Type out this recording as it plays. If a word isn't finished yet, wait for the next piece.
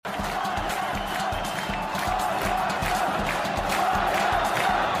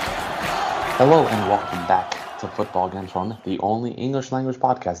Hello and welcome back to Football Gantron, the only English language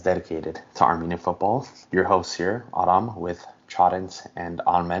podcast dedicated to Armenian football. Your hosts here, Aram, with Charent and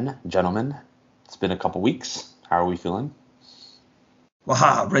Armen. Gentlemen, it's been a couple weeks. How are we feeling?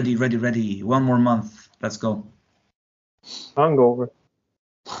 Wow, ready. 1 more month. Let's go. Hungover.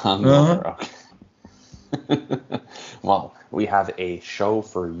 Okay. Well, we have a show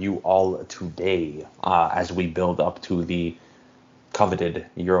for you all today as we build up to the coveted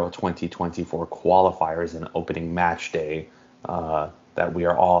Euro 2024 qualifiers and opening match day that we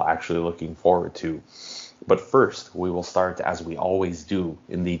are all actually looking forward to. But first, we will start as we always do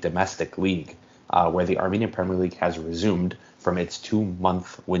in the domestic league, where the Armenian Premier League has resumed from its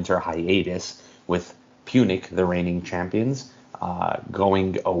 2-month winter hiatus, with Punic, the reigning champions,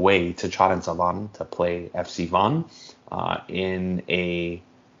 going away to Charansavan to play FC Van in a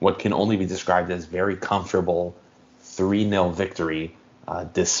what can only be described as very comfortable 3-0 victory,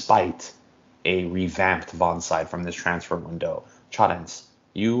 despite a revamped Van side from this transfer window. Charent,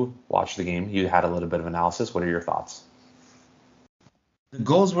 you watched the game. You had a little bit of analysis. What are your thoughts? The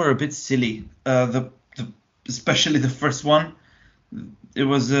goals were a bit silly. Especially the first one. It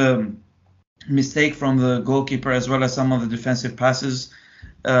was a mistake from the goalkeeper as well as some of the defensive passes.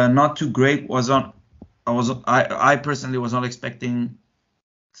 Not too great. I personally was not expecting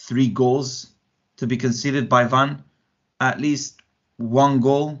 3 goals to be conceded by Van. At least 1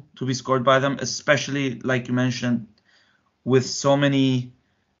 goal to be scored by them, especially like you mentioned, with so many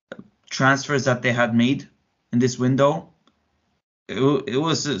transfers that they had made in this window. It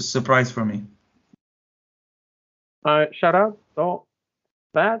was a surprise for me. Shout out. So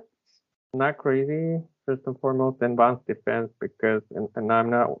that's not crazy. First and foremost, in Van's defense, because and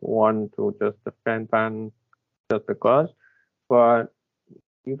I'm not one to just defend Van just because, but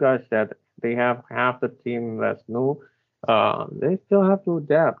you guys said they have half the team that's new. They still have to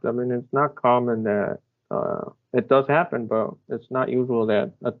adapt. I mean, it's not common that it does happen, but it's not usual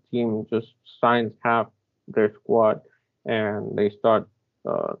that a team just signs half their squad and they start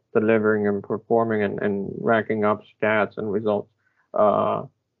delivering and performing and racking up stats and results.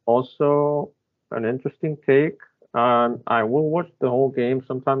 Also, an interesting take. I will watch the whole game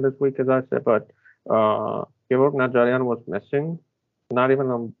sometime this week, as I said, but Georg Najarian was missing, not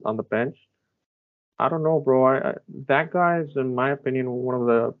even on the bench. I don't know, bro. That guy is, in my opinion, one of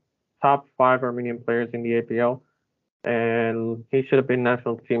the top 5 Armenian players in the APL, and he should have been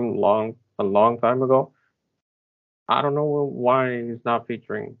national team a long time ago. I don't know why he's not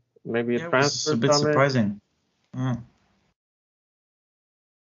featuring. Maybe a transfer. It's a bit surprising. Yeah.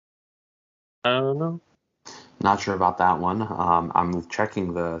 I don't know. Not sure about that one. I'm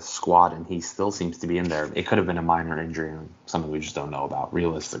checking the squad, and he still seems to be in there. It could have been a minor injury, something we just don't know about,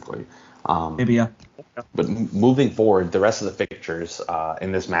 realistically. Maybe, yeah. But moving forward, the rest of the fixtures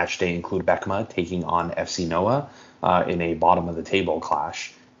in this match day include Bekma taking on FC Noah in a bottom-of-the-table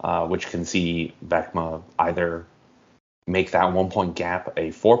clash, which can see Bekma either make that 1-point gap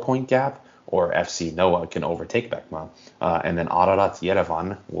a 4-point gap, or FC Noah can overtake Bekma. And then Ararat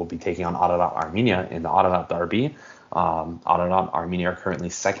Yerevan will be taking on Ararat Armenia in the Ararat derby. Ararat Armenia are currently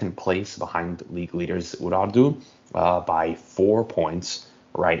second place behind league leaders Urartu by 4 points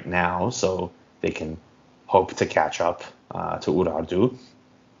right now, so they can hope to catch up to Urartu.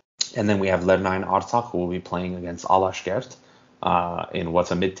 And then we have Lernayn Artsakh, who will be playing against Alashkert in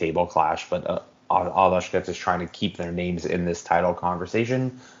what's a mid-table clash, but Alashkert is trying to keep their names in this title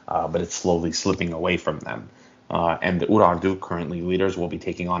conversation, but it's slowly slipping away from them. And the Urartu, currently leaders, will be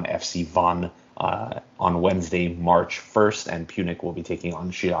taking on FC Van on Wednesday, March 1st, and Punic will be taking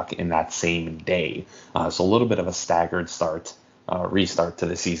on Shirak in that same day. So a little bit of a staggered restart to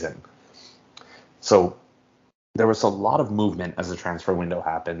the season. So there was a lot of movement as the transfer window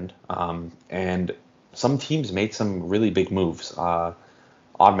happened, and some teams made some really big moves.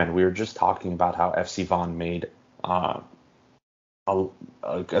 Oddman, we were just talking about how FC Van made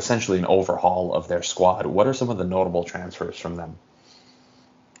essentially an overhaul of their squad. What are some of the notable transfers from them?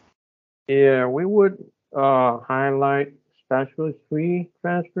 Yeah, we would highlight especially 3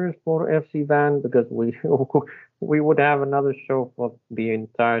 transfers for FC Van because we would have another show for the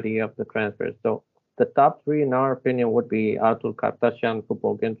entirety of the transfers. So the top 3, in our opinion, would be Artur Kartasyan,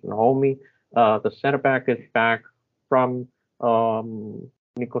 Football Gantron homie. The center back is back from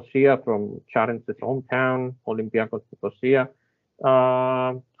Nicosia, from Charent's hometown, Olympiacos Nicosia.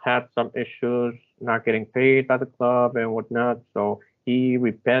 Had some issues not getting paid by the club and whatnot, so he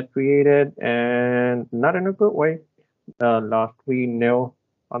repatriated, and not in a good way. Lost 3-0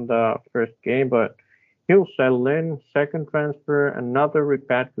 on the first game, but he'll settle in. Second transfer, another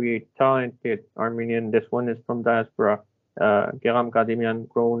repatriate, talented Armenian. This one is from diaspora, Geram Kadimian,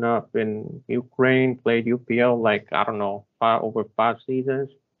 grown up in Ukraine, played UPL like, I don't know, over 5 seasons,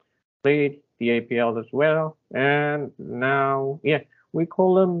 played the APL as well, and now, yeah, we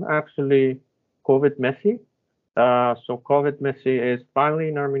call him actually COVID Messi. So COVID Messi is finally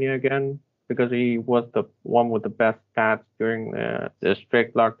in Armenia again because he was the one with the best stats during the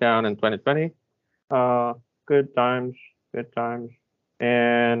strict lockdown in 2020. Uh, good times, good times.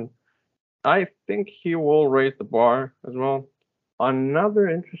 And I think he will raise the bar as well. Another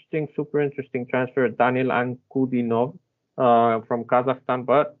interesting, super interesting transfer, Daniel Ankudinov from Kazakhstan,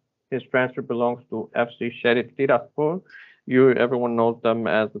 but his transfer belongs to FC Sheriff Tiraspol. Everyone knows them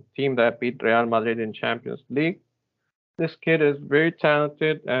as the team that beat Real Madrid in Champions League. This kid is very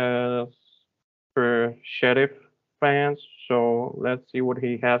talented as for Sheriff fans, so let's see what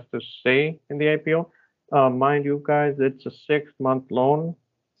he has to say in the IPO. Mind you guys, it's a 6-month loan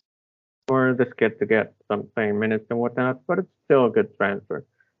for this kid to get some playing minutes and whatnot, but it's still a good transfer.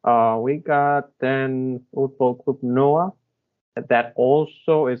 We got then Football Club Noah that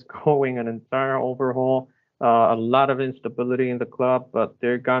also is going an entire overhaul. A lot of instability in the club, but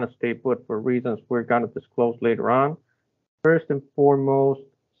they're gonna stay put for reasons we're gonna disclose later on. First and foremost,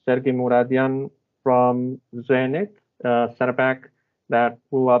 Sergei Muradian from Zenit, center back that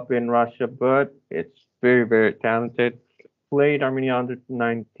grew up in Russia, but it's very, very talented. Played Armenia under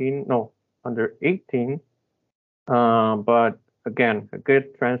 18, but again, a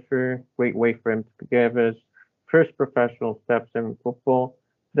good transfer, great way for him to give his first professional steps in football.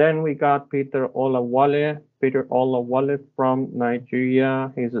 Then we got Peter Olawale from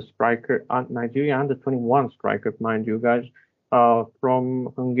Nigeria. He's a striker, Nigeria under 21 striker, mind you guys,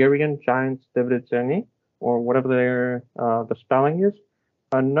 from Hungarian Giants Debreceni, or whatever the spelling is.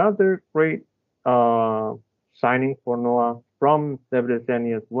 Another great signing for Noah from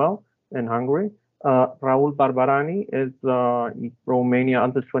Debreceni as well in Hungary. Raul Barbarani is Romania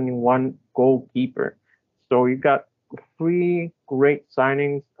under 21 goalkeeper. So you got 3 great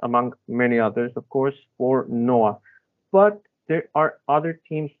signings among many others, of course, for Noah. But there are other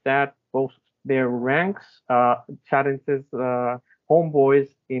teams that boast their ranks. Charence's homeboys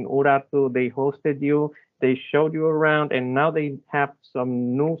in Urartu, they hosted you, they showed you around, and now they have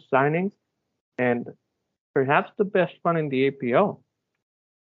some new signings, and perhaps the best one in the APL.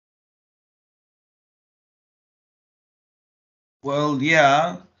 Well,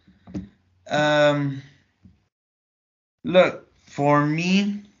 yeah. Look, for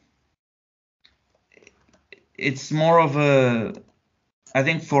me, it's more of I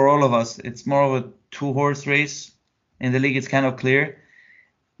think for all of us, it's more of a 2-horse race. In the league, it's kind of clear.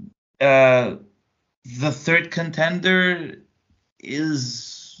 The third contender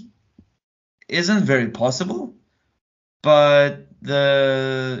isn't very possible, but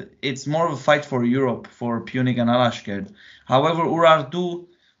it's more of a fight for Europe for Punic and Alashkert. However, Urartu,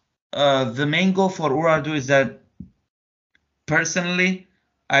 the main goal for Urartu is that, personally,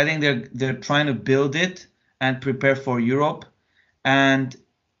 I think they're trying to build it and prepare for Europe. And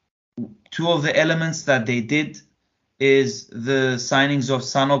 2 of the elements that they did is the signings of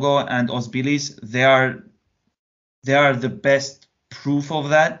Sanogo and Osbilis. They are the best proof of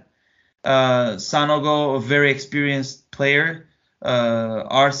that. Sanogo, a very experienced player,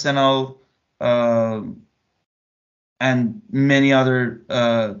 Arsenal, and many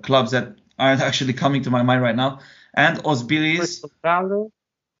other clubs that aren't actually coming to my mind right now. And Osbilis, Crystal Palace,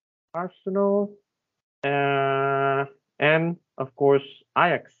 Arsenal, and of course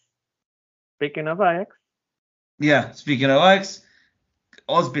Ajax. Speaking of Ajax. Yeah, speaking of Ajax,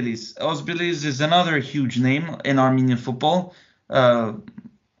 Osbilis. Osbilis is another huge name in Armenian football.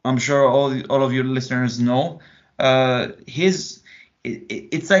 I'm sure all of your listeners know. It's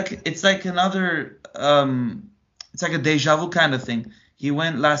like another it's like a deja vu kind of thing. He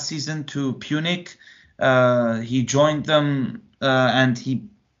went last season to Punic. He joined them and he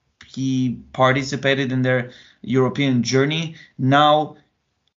participated in their European journey. Now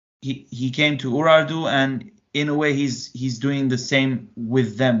he came to Urartu, and in a way he's doing the same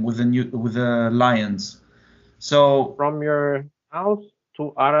with them, with the Lions. So from your house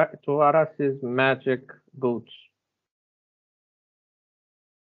to Aras's magic boots.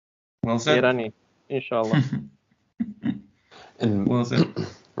 Well said. Irani, inshallah. And well said.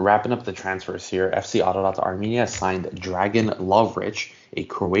 Wrapping up the transfers here, FC Ararat Armenia signed Dragan Lovric, a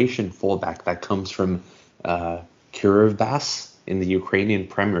Croatian fullback that comes from Kirivbas in the Ukrainian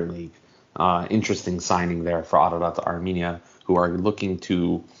Premier League. Interesting signing there for Ararat Armenia, who are looking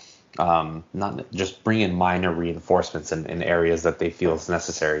to not just bring in minor reinforcements in areas that they feel is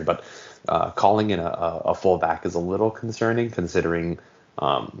necessary, but calling in a fullback is a little concerning, considering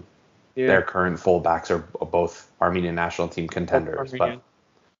their current fullbacks are both Armenian national team contenders, but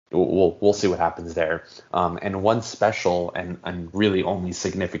we'll see what happens there. And one special and really only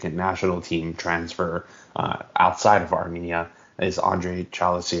significant national team transfer outside of Armenia is Andre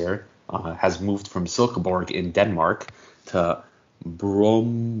Chalasier has moved from Silkeborg in Denmark to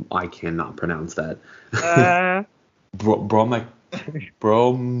I cannot pronounce that. Bromek.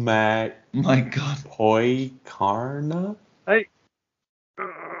 My God. Poikarna? Hey.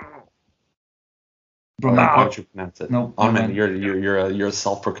 How would you pronounce it? No. Oh man, you're a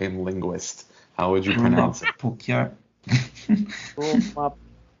self-proclaimed linguist. How would you pronounce it?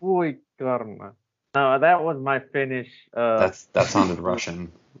 No, that was my Finnish. That sounded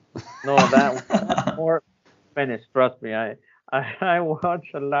Russian. No, that was more Finnish. Trust me, I watch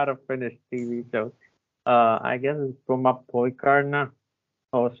a lot of Finnish TV shows. I guess it's from Poikarna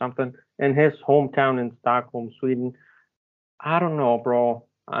or something in his hometown in Stockholm, Sweden. I don't know, bro.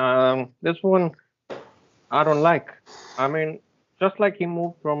 This one I don't like. I mean, just like he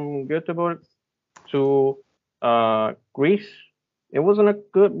moved from Göteborg to Greece, it wasn't a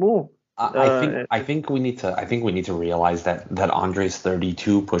good move. I think we need to realize that Andre's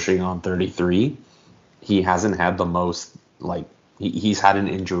 32, pushing on 33. He hasn't had the most he's had an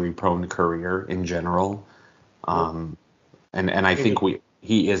injury-prone career in general, and I think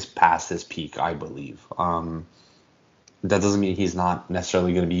he is past his peak, I believe. That doesn't mean he's not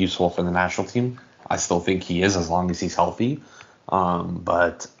necessarily going to be useful for the national team. I still think he is, as long as he's healthy.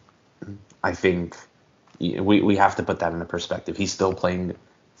 But I think we have to put that into perspective. He's still playing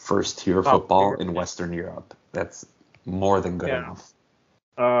first-tier football in Western Europe. That's more than good enough.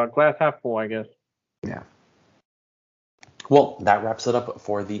 Glass half full, I guess. Yeah. Well, that wraps it up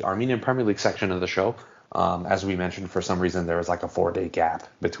for the Armenian Premier League section of the show. As we mentioned, for some reason, there was like a 4-day gap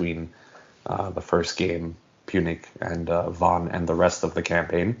between the first game, Punic and Van, and the rest of the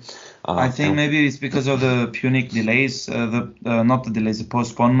campaign. I think maybe it's because of the Punic delays, not the delays, the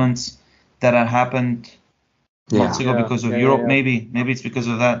postponements that had happened months ago because of Europe. Maybe it's because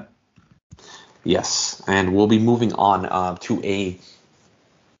of that. Yes, and we'll be moving on to a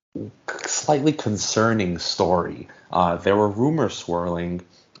slightly concerning story. There were rumors swirling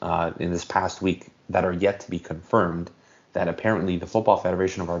in this past week that are yet to be confirmed that apparently the Football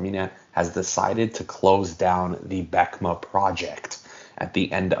Federation of Armenia has decided to close down the BECMA project at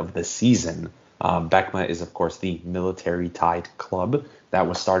the end of the season. BECMA is, of course, the military-tied club that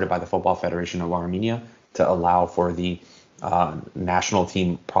was started by the Football Federation of Armenia to allow for the national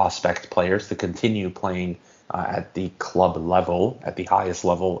team prospect players to continue playing at the club level, at the highest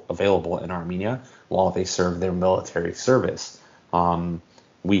level available in Armenia, while they serve their military service.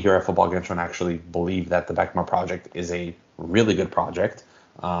 We here at Football Gantron actually believe that the BECMA project is a really good project.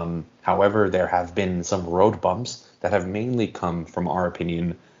 However, there have been some road bumps that have mainly come from our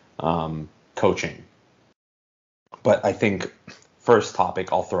opinion, coaching. But I think first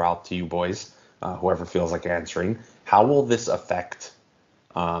topic I'll throw out to you boys, whoever feels like answering. How will this affect,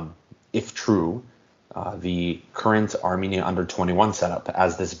 if true, the current Armenia under-21 setup,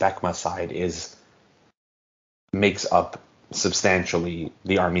 as this BECMA side makes up substantially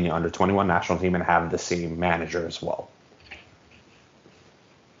the Armenia under-21 national team and have the same manager as well?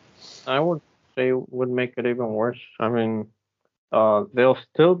 I would say would make it even worse. I mean, they'll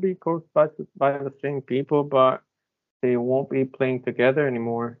still be coached by the same people, but they won't be playing together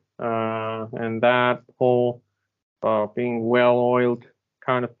anymore. And that whole being well-oiled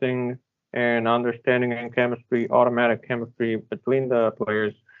kind of thing and understanding and chemistry, automatic chemistry between the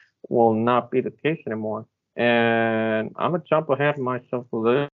players will not be the case anymore. And I'm going to jump ahead of myself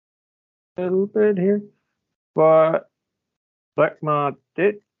a little bit here, but BECMA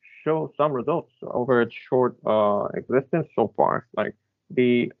did show some results over its short existence so far, like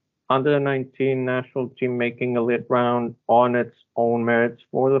the under-19 national team making a lit round on its own merits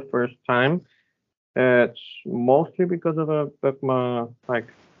for the first time. It's mostly because of a BECMA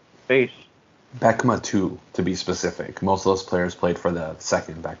base. BECMA 2, to be specific. Most of those players played for the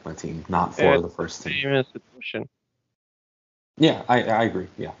second BECMA team, not for the first team. Same institution. Yeah, I agree.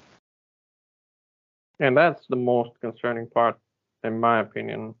 Yeah. And that's the most concerning part, in my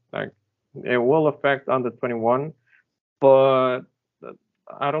opinion. Like, it will affect under 21, but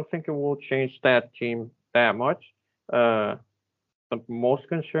I don't think it will change that team that much. The most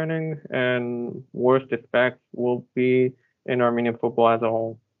concerning and worst effect will be in Armenian football as a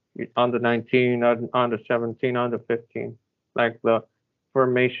whole. Under 19, under 17, under 15, like the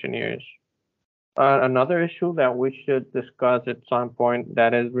formation years. Another issue that we should discuss at some point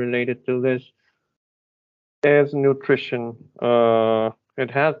that is related to this is nutrition.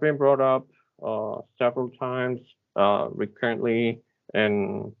 It has been brought up several times recurrently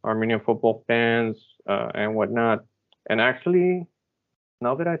and Armenian football fans and whatnot. And actually,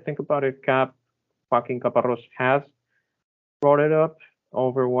 now that I think about it, Joaquin Caparros has brought it up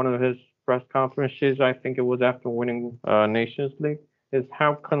over one of his press conferences. I think it was after winning Nations League. Is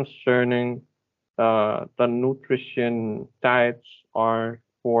how concerning the nutrition diets are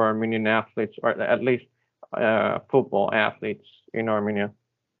for Armenian athletes, or at least football athletes in Armenia.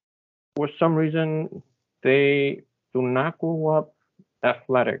 For some reason, they do not grow up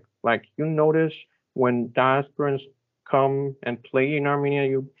athletic. Like you notice when diasporans come and play in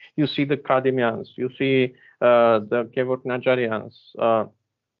Armenia, you see the Kadimians, you see the Gevok Najarians.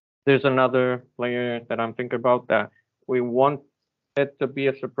 There's another player that I'm thinking about that we want it to be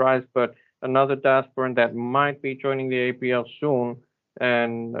a surprise, but another diasporan that might be joining the APL soon.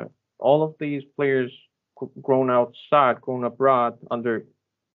 And all of these players grown abroad under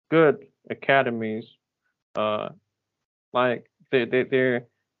good academies, like they're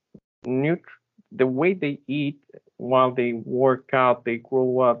the way they eat while they work out, they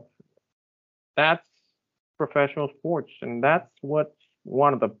grow up. That's professional sports, and that's what's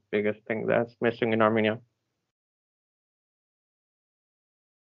one of the biggest things that's missing in Armenia.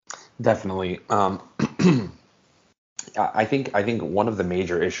 Definitely. I think one of the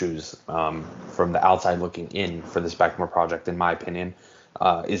major issues from the outside looking in for this Bekma project, in my opinion,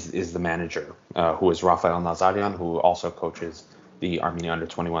 is the manager, who is Rafael Nazarian, who also coaches the Armenia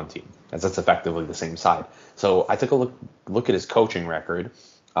under-21 team, as it's effectively the same side. So I took a look at his coaching record.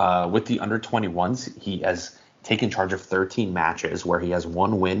 With the under-21s, he has taken charge of 13 matches where he has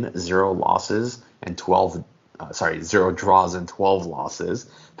 1 win, 0 losses, and 0 draws and 12 losses.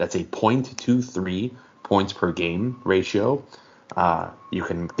 That's a .23 points per game ratio. You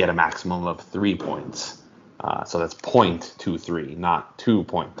can get a maximum of 3 points. So that's .23, not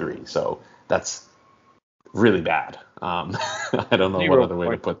 2.3. So that's really bad. I don't know what other way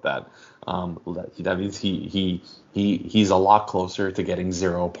to put that. That means he's a lot closer to getting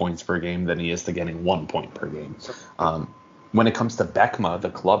 0 points per game than he is to getting 1 point per game. When it comes to Bekma, the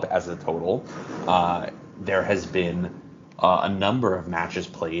club as a total, there has been a number of matches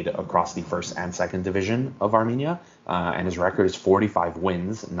played across the first and second division of Armenia, and his record is 45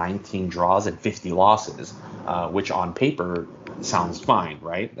 wins, 19 draws, and 50 losses, which on paper sounds fine,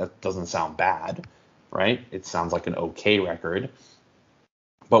 right? That doesn't sound bad, right? It sounds like an okay record.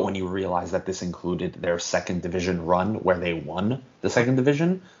 But when you realize that this included their second division run where they won the second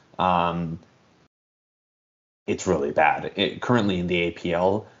division, it's really bad. Currently in the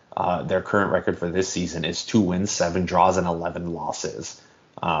APL, their current record for this season is 2 wins, 7 draws, and 11 losses.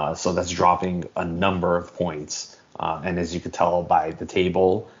 So that's dropping a number of points. And as you could tell by the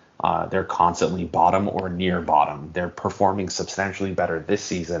table, they're constantly bottom or near bottom. They're performing substantially better this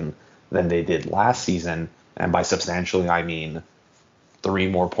season than they did last season. And by substantially, I mean 3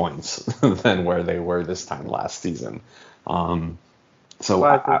 more points than where they were this time last season.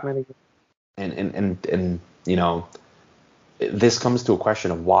 You know, this comes to a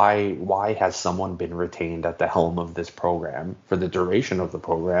question of why has someone been retained at the helm of this program for the duration of the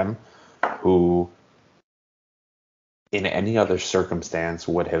program, who in any other circumstance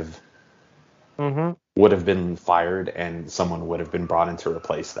would have been fired and someone would have been brought in to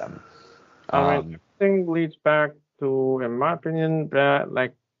replace them. Everything leads back to, in my opinion, that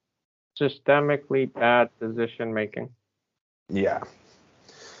like systemically bad decision making. Yeah.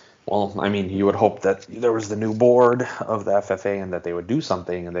 Well, I mean, you would hope that there was the new board of the FFA and that they would do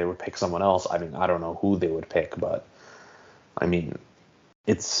something and they would pick someone else. I mean, I don't know who they would pick, but I mean,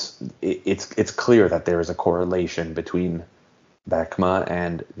 it's clear that there is a correlation between Bekma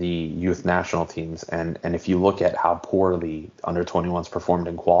and the youth national teams. And if you look at how poorly under-21s performed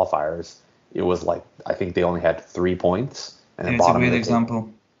in qualifiers, it was like, I think they only had 3 points. And it's a great example.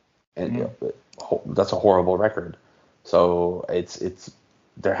 And that's a horrible record. So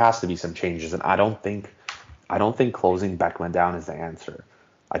there has to be some changes, and I don't think closing Bekman down is the answer.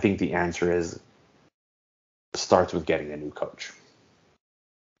 I think the answer starts with getting a new coach.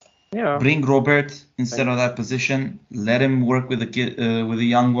 Yeah. Bring Robert instead of that position. Let him work with the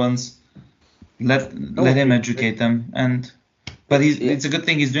young ones. Let him educate them. But it's a good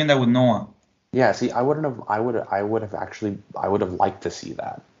thing he's doing that with Noah. Yeah. See, I would have liked to see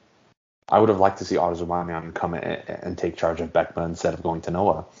that. I would have liked to see Arzumanian come and take charge of Bekma instead of going to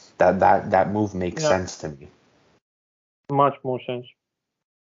Noah. That move makes sense to me. Much more sense.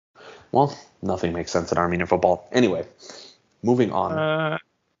 Well, nothing makes sense in Armenian football. Anyway, moving on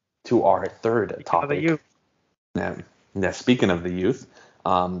to our third topic. Now, speaking of the youth,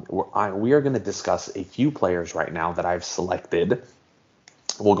 we are going to discuss a few players right now that I've selected.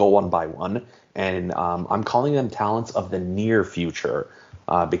 We'll go one by one, And I'm calling them talents of the near future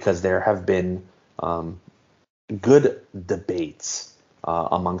because there have been good debates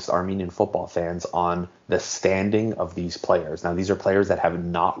amongst Armenian football fans on the standing of these players. Now, these are players that have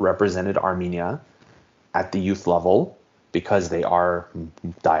not represented Armenia at the youth level because they are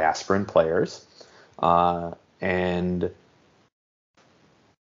diasporan players. And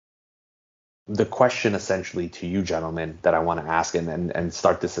the question essentially to you gentlemen that I want to ask and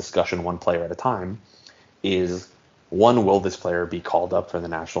start this discussion one player at a time is, one, will this player be called up for the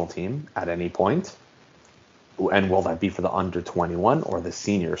national team at any point? And will that be for the under 21 or the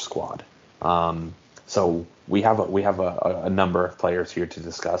senior squad? So we have a number of players here to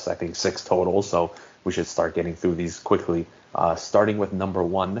discuss. I think 6 total. So we should start getting through these quickly. Starting with number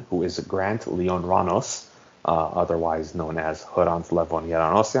 1, who is Grant Leon Ranos, otherwise known as Hrant Levon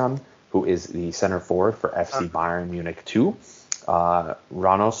Yeranosyan, who is the center forward for FC Bayern Munich 2.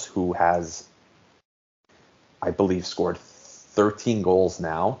 Ranos, who has, I believe, scored 13 goals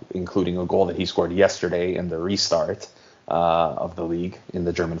now, including a goal that he scored yesterday in the restart of the league in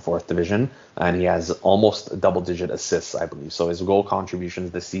the German 4th division. And he has almost double-digit assists, I believe. So his goal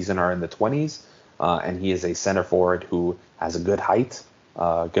contributions this season are in the 20s. And he is a center forward who has a good height,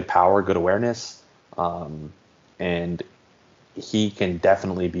 good power, good awareness. And he can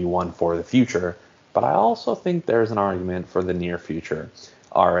definitely be one for the future. But I also think there's an argument for the near future.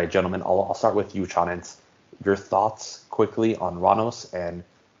 All right, gentlemen, I'll start with you, Chanent. Your thoughts quickly on Ranos, and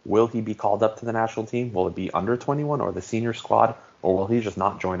will he be called up to the national team? Will it be under 21 or the senior squad, or will he just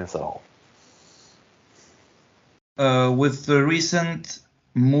not join us at all? With the recent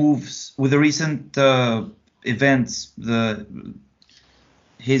moves, with the recent events,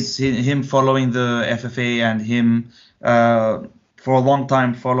 him following the FFA and him for a long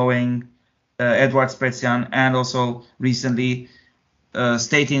time following Edward Spetsian, and also recently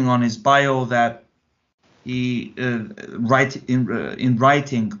stating on his bio that he in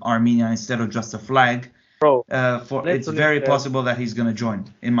writing Armenia instead of just a flag. Bro, It's very possible that he's going to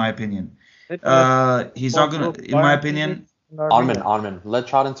join, in my opinion. He's not going to, in my opinion. Armin, let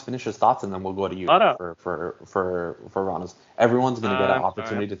Chadens finish his thoughts and then we'll go to you for Ranos. Everyone's going to get an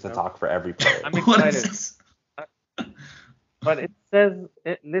opportunity to talk for every player. I'm excited. But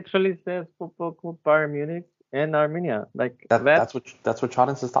it literally says Football Club Bayern Munich and Armenia. Like that's what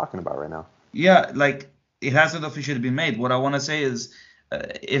Chadens is talking about right now. Yeah, like it hasn't officially been made. What I want to say is,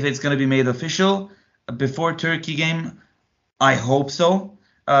 if it's going to be made official before Turkey game, I hope so.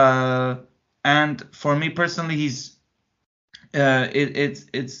 And for me personally, it's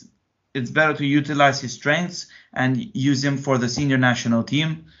better to utilize his strengths and use him for the senior national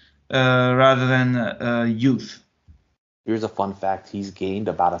team rather than youth. Here's a fun fact: he's gained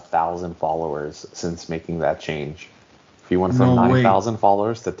about 1,000 followers since making that change. He went from 9,000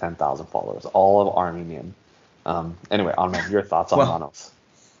 followers to 10,000 followers, all of Armenian. Anyway, Armin, your thoughts on Ranos?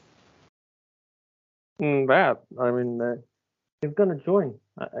 Bad. I mean, he's gonna join.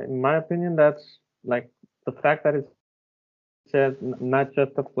 In my opinion, that's like the fact that it says not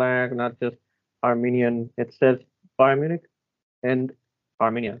just a flag, not just Armenian. It says Bayern Munich and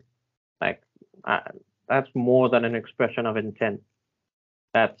Armenia. Like that's more than an expression of intent.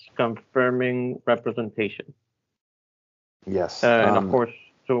 That's confirming representation. Yes. And of course,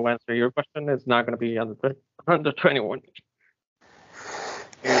 to answer your question, it's not going to be under 21.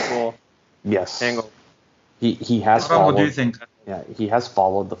 Yes. Angle. He has followed. What do you think? Yeah, he has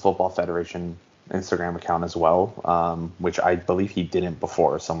followed the Football Federation Instagram account as well, which I believe he didn't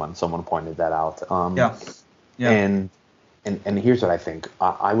before. Someone pointed that out. Yeah. And here's what I think.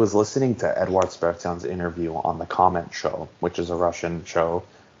 I was listening to Edward Spetsian's interview on the Comment Show, which is a Russian show.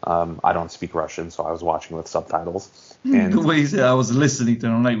 I don't speak Russian, so I was watching with subtitles. And the way he said, I was listening to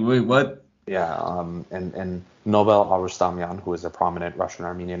him, I'm like, wait, what? Yeah, and Nobel Arustamyan, who is a prominent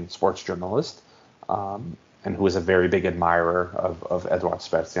Russian-Armenian sports journalist, and who is a very big admirer of Edward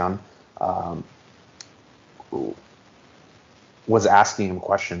Spetsian, was asking him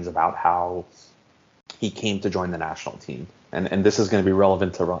questions about how he came to join the national team. And this is going to be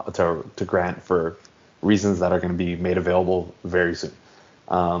relevant to Grant for reasons that are going to be made available very soon.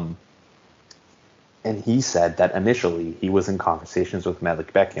 And he said that initially he was in conversations with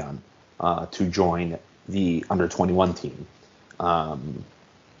Melik Bekyan to join the under-21 team.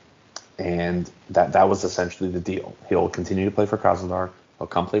 And that was essentially the deal. He'll continue to play for Krasnodar. He'll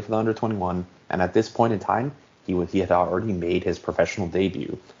come play for the under-21. And at this point in time, he had already made his professional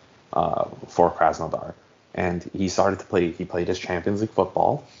debut for Krasnodar. And he started to play. He played his Champions League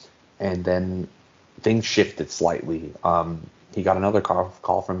football. And then things shifted slightly. He got another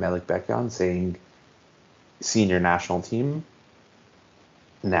call from Melik Bekyan saying, senior national team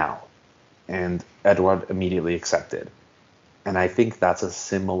now. and Edward immediately accepted. And I think that's a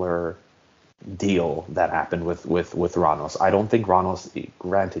similar deal that happened with Ranos. I don't think Ranos,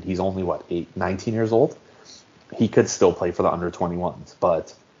 granted, he's only, 19 years old? He could still play for the under-21s.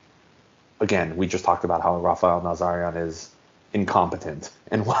 But, again, we just talked about how Rafael Nazarian is incompetent.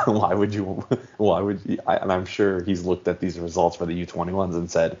 And and I'm sure he's looked at these results for the U21s and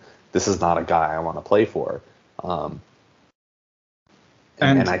said, this is not a guy I want to play for. And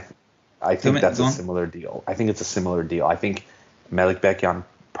I think that's a similar deal. I think it's a similar deal. I think Melik Bekyan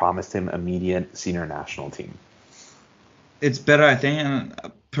promised him immediate senior national team. It's better, I think. And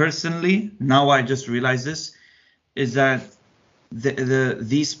personally, now I just realize this, is that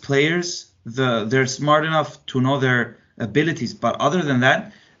these players, they're smart enough to know their abilities. But other than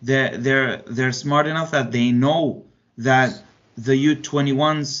that, they're smart enough that they know that the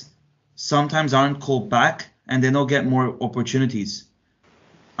U21s sometimes aren't called back and they don't get more opportunities.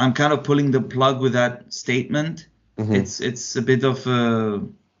 I'm kind of pulling the plug with that statement. Mm-hmm. It's a bit of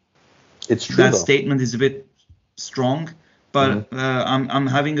it's true. That statement is a bit strong, but I'm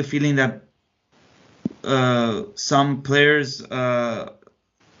having a feeling that some players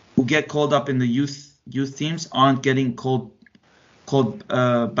who get called up in the youth teams aren't getting called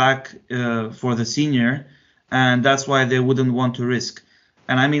back for the senior, and that's why they wouldn't want to risk.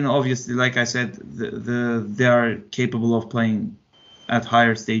 And I mean, obviously, like I said, they are capable of playing at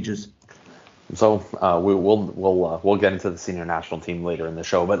higher stages. So we'll get into the senior national team later in the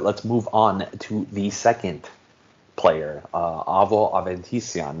show, but let's move on to the second player, Avo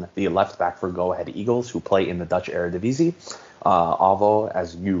Aventisian, the left back for Go Ahead Eagles, who play in the Dutch Eredivisie. Avo,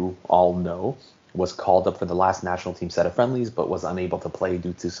 as you all know, was called up for the last national team set of friendlies, but was unable to play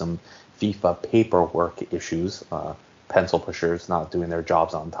due to some FIFA paperwork issues. Pencil pushers not doing their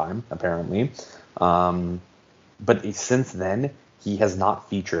jobs on time, apparently. But since then, he has not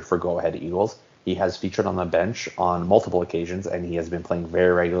featured for Go Ahead Eagles. He has featured on the bench on multiple occasions, and he has been playing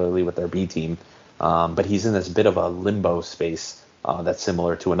very regularly with their B team. But he's in this bit of a limbo space that's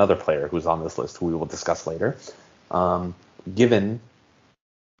similar to another player who's on this list, who we will discuss later. Given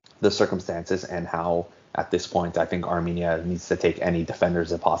the circumstances and how, at this point, I think Armenia needs to take any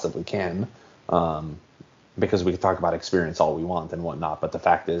defenders it possibly can, because we can talk about experience all we want and whatnot, but the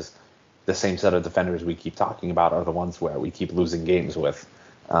fact is, the same set of defenders we keep talking about are the ones where we keep losing games with.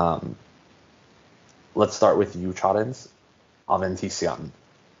 Let's start with you, Charens. Aventisian.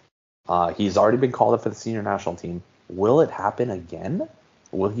 He's already been called up for the senior national team. Will it happen again?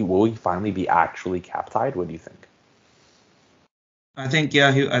 Will he finally be actually cap-tied? What do you think? I think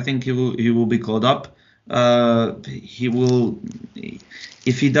he will be called up. He will,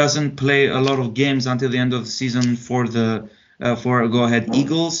 if he doesn't play a lot of games until the end of the season for Go Ahead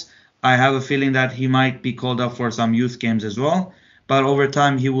Eagles, I have a feeling that he might be called up for some youth games as well. But over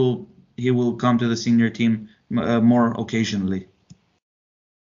time, he will come to the senior team more occasionally.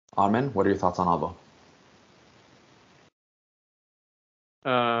 Armen, what are your thoughts on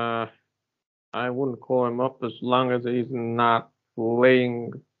Avo? I wouldn't call him up as long as he's not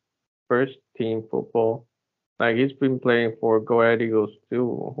playing first team football. Like, he's been playing for Go Ahead Eagles 2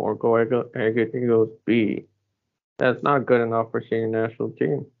 or Go Ahead Eagles B. That's not good enough for senior national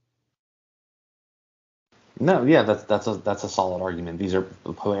team. No, yeah, that's a solid argument. These are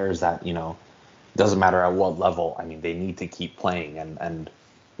players that, doesn't matter at what level. I mean, they need to keep playing, and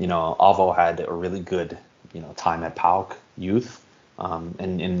Avo had a really good, time at PAOK youth,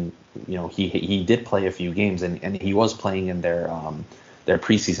 and he did play a few games, and he was playing in their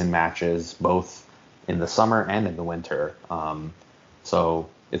preseason matches both in the summer and in the winter. So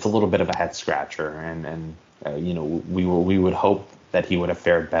it's a little bit of a head scratcher, and we would hope that he would have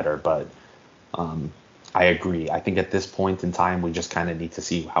fared better, but I agree. I think at this point in time, we just kind of need to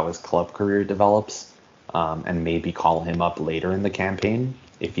see how his club career develops, and maybe call him up later in the campaign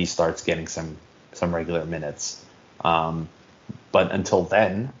if he starts getting some regular minutes. But until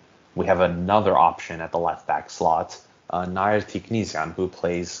then, we have another option at the left back slot, Nair Tikhnisian, who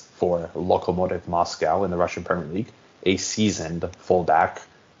plays for Lokomotiv Moscow in the Russian Premier League, a seasoned fullback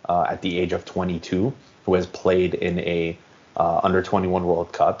at the age of 22, who has played in a under-21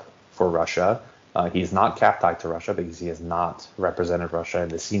 World Cup for Russia. He's not cap-tied to Russia because he has not represented Russia in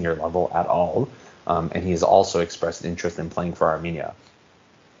the senior level at all. And he has also expressed interest in playing for Armenia.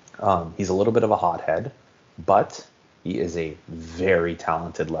 He's a little bit of a hothead, but he is a very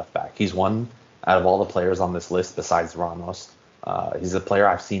talented left back. He's one out of all the players on this list besides Ramos. He's the player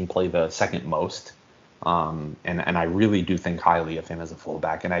I've seen play the second most. And I really do think highly of him as a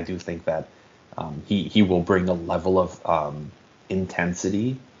fullback. And I do think that he will bring a level of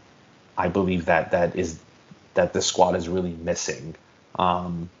intensity, I believe, that the squad is really missing.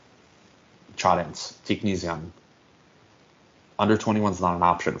 Chadens, Tiknisian, under 21 is not an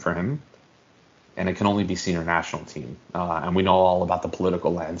option for him, and it can only be senior national team. And we know all about the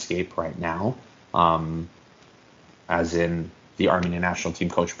political landscape right now, as in the Armenian national team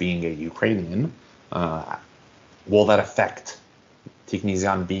coach being a Ukrainian. Will that affect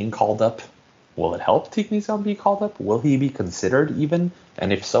Tiknisian being called up? Will it help Tiknisian be called up? Will he be considered even?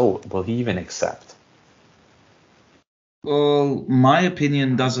 And if so, will he even accept? Well, my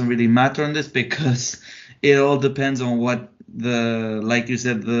opinion doesn't really matter on this because it all depends on what like you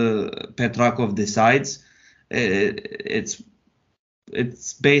said, the Petrakov decides. It's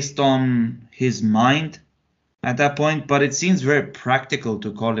based on his mind at that point, but it seems very practical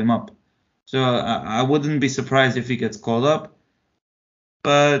to call him up. So I wouldn't be surprised if he gets called up.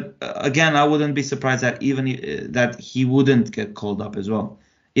 But again, I wouldn't be surprised that that he wouldn't get called up as well.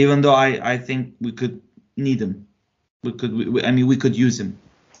 Even though I think we could need him. We could use him.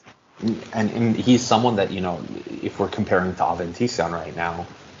 And he's someone that, if we're comparing to Aventisian right now,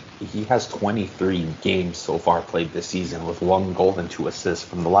 he has 23 games so far played this season with 1 goal and 2 assists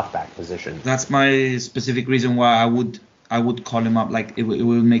from the left back position. That's my specific reason why I would call him up. Like it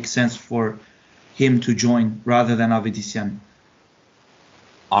would make sense for him to join rather than Aventisian.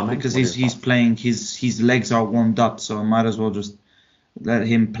 Because he's playing, his legs are warmed up, so I might as well just let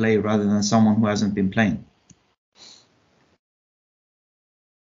him play rather than someone who hasn't been playing.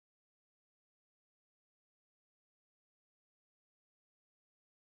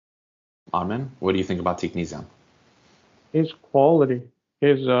 Armin, what do you think about Tiknisian? He's quality.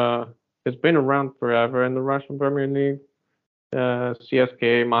 He's been around forever in the Russian Premier League.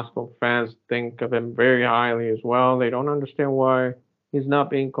 CSKA Moscow fans think of him very highly as well. They don't understand why he's not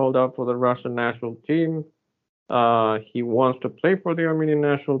being called up for the Russian national team. He wants to play for the Armenian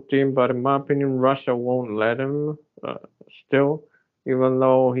national team, but in my opinion, Russia won't let him still, even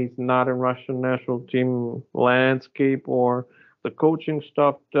though he's not in Russian national team landscape or the coaching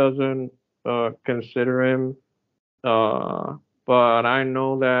staff doesn't consider him. But I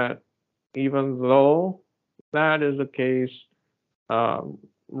know that even though that is the case,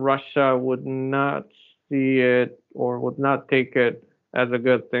 Russia would not see it or would not take it as a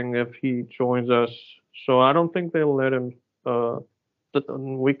good thing if he joins us. So I don't think they'll let him.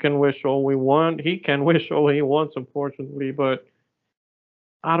 We can wish all we want. He can wish all he wants, unfortunately, but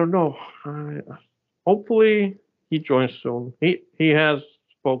I don't know. Hopefully he joins soon. He has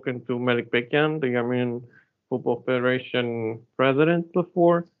spoken to Melik Bekyan, the Armenian Football Federation president,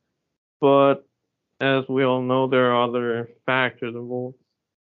 before, but as we all know, there are other factors involved.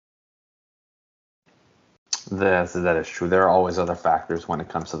 That is true. There are always other factors when it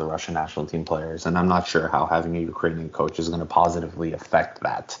comes to the Russian national team players, and I'm not sure how having a Ukrainian coach is going to positively affect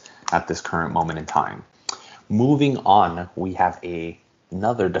that at this current moment in time. Moving on, we have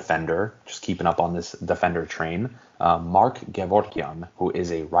another defender, just keeping up on this defender train, Mark Gevorkian, who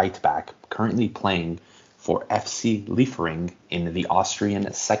is a right back currently playing for FC Liefering in the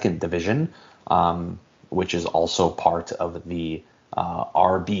Austrian second division, which is also part of the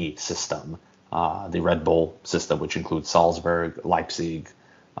RB system, the Red Bull system, which includes Salzburg, Leipzig,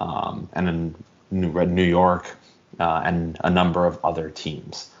 and then New York, and a number of other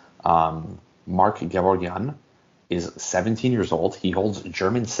teams. Mark Gevorkian is 17 years old. He holds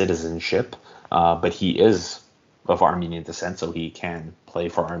German citizenship, but he is of Armenian descent, so he can play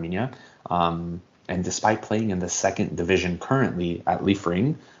for Armenia. And despite playing in the second division currently at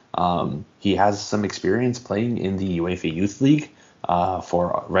Liefering, he has some experience playing in the UEFA Youth League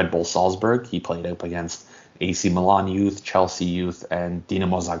for Red Bull Salzburg. He played up against AC Milan Youth, Chelsea Youth, and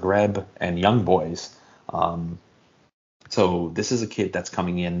Dinamo Zagreb and Young Boys. So this is a kid that's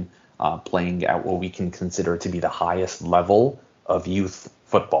coming in playing at what we can consider to be the highest level of youth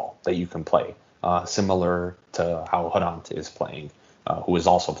football that you can play, similar to how Hrant is playing, who has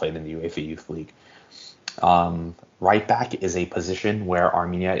also played in the UEFA Youth League. Right back is a position where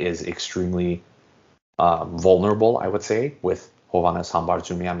Armenia is extremely vulnerable, I would say, with Hovhannes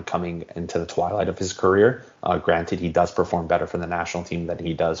Hambarzumian coming into the twilight of his career. Granted, he does perform better for the national team than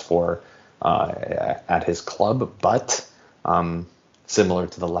he does for at his club, but similar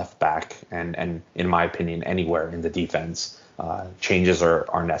to the left back and in my opinion, anywhere in the defense, changes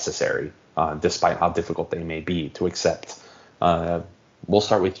are necessary, despite how difficult they may be to accept. We'll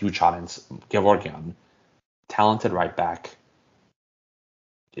start with you, Chadens. Gevorkian, talented right back,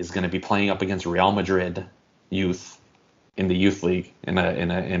 is going to be playing up against Real Madrid youth in the youth league in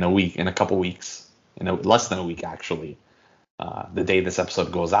a couple weeks, less than a week actually. The day this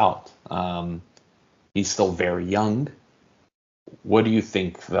episode goes out, he's still very young. What do you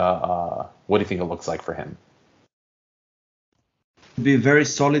think it looks like for him? It'd be a very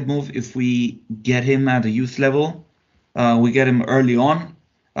solid move if we get him at a youth level. We get him early on.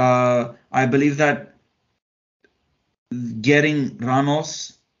 I believe that getting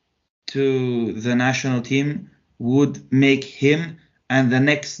Ramos to the national team would make him and the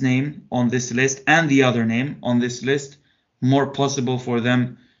next name on this list and the other name on this list more possible for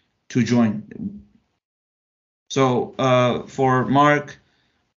them to join. So for Mark,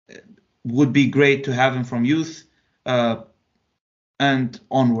 would be great to have him from youth and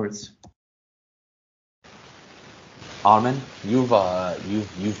onwards. Armin,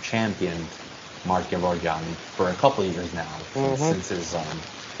 you've championed Mark Gevorgyan for a couple of years now, since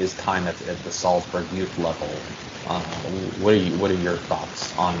his time at the Salzburg youth level. What are your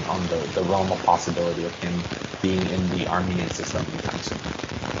thoughts on the realm of possibility of him being in the Armenian system anytime soon?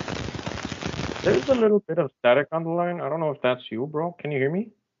 There's a little bit of static on the line. I don't know if that's you, bro. Can you hear me?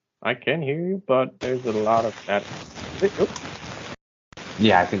 I can hear you, but there's a lot of static.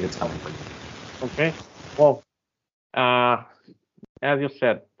 Yeah, I think it's coming from you. Okay. Well, as you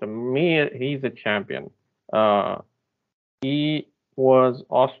said, to me, he's a champion. He was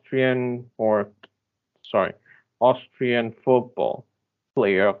Austrian football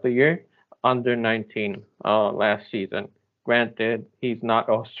player of the year under 19 last season. Granted, he's not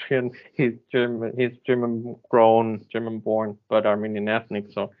Austrian. He's German. He's German born, but Armenian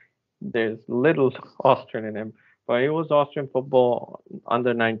ethnic. So there's little Austrian in him. But he was Austrian football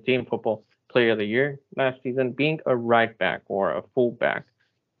under 19 football player of the year last season, being a right back or a full back,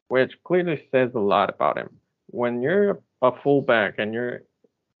 which clearly says a lot about him. When you're a full back and you're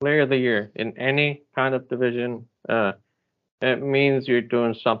player of the year in any kind of division, it means you're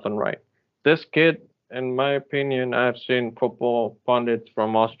doing something right. This kid, in my opinion, I've seen football pundits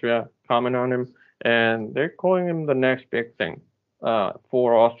from Austria comment on him, and they're calling him the next big thing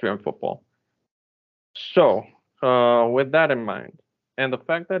for Austrian football. So, with that in mind, and the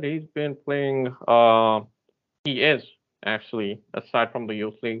fact that he's been playing, he is actually, aside from the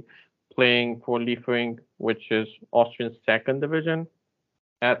youth league, playing for Liefering, which is Austrian second division,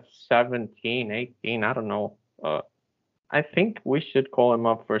 at 17, 18, I don't know. I think we should call him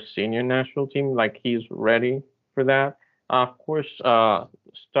up for senior national team, like he's ready for that. Of course,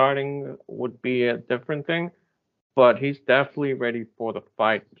 starting would be a different thing, but he's definitely ready for the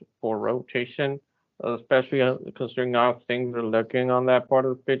fight for rotation, especially considering how things are looking on that part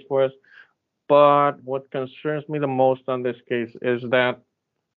of the pitch for us. But what concerns me the most on this case is that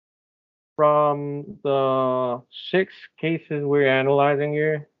from the 6 cases we're analyzing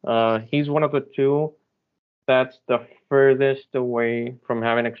here, he's one of the 2 that's the furthest away from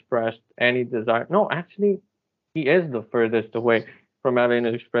having expressed any desire. No, actually, he is the furthest away from having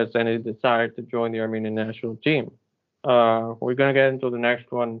expressed any desire to join the Armenian national team. We're going to get into the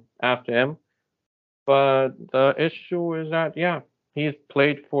next one after him. But the issue is that, yeah, he's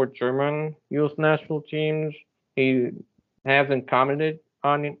played for German youth national teams. He hasn't commented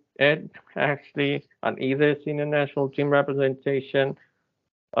on it, actually, on either senior national team representation,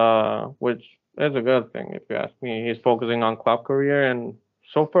 which is a good thing, if you ask me. He's focusing on club career, and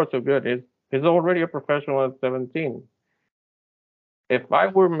so far so good. He's already a professional at 17. If I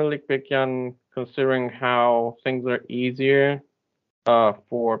were Milik Bikyan, considering how things are easier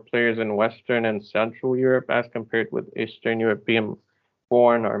for players in Western and Central Europe as compared with Eastern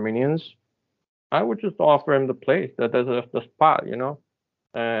European-born Armenians, I would just offer him the place, the spot,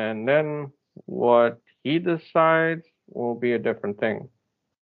 and then what he decides will be a different thing.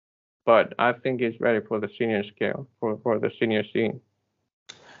 But I think he's ready for the senior scale, for the senior scene.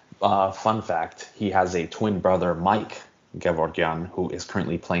 Fun fact, he has a twin brother, Mike Gevorgyan, who is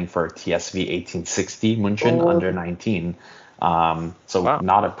currently playing for TSV 1860 München under 19. Wow.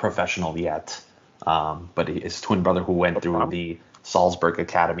 Not a professional yet, but his twin brother who went through the Salzburg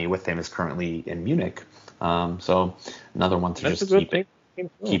Academy with him is currently in Munich. So another one to just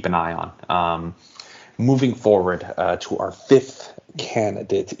keep an eye on. Moving forward to our 5th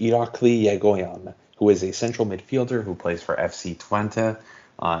candidate, Irakli Yegoyan, who is a central midfielder who plays for FC Twente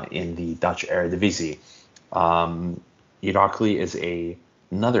in the Dutch Eredivisie. Irakli is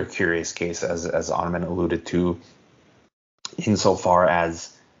another curious case, as Armin alluded to, insofar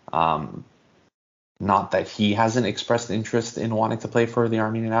as not that he hasn't expressed interest in wanting to play for the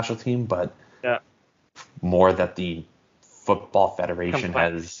Armenian national team, but more that the Football Federation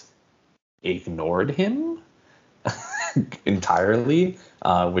has ignored him entirely,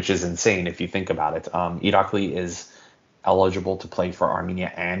 which is insane if you think about it. Irakli is eligible to play for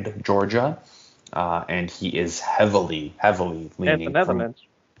Armenia and Georgia, and he is heavily leaning and the Netherlands.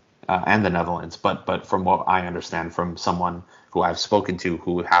 And the Netherlands, but from what I understand from someone who I've spoken to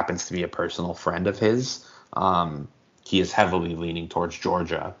who happens to be a personal friend of his, he is heavily leaning towards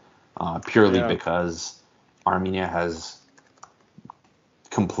Georgia, purely Yeah. because Armenia has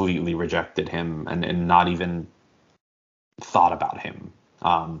completely rejected him and not even thought about him,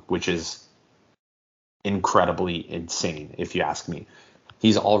 which is incredibly insane, if you ask me.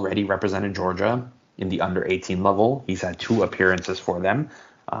 He's already represented Georgia in the under 18 level. He's had 2 appearances for them,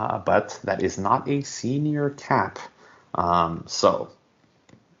 but that is not a senior cap.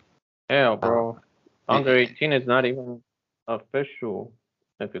 Yeah, bro. Under 18 is not even official.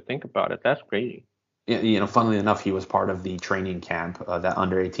 If you think about it, that's crazy. Funnily enough, he was part of the training camp, that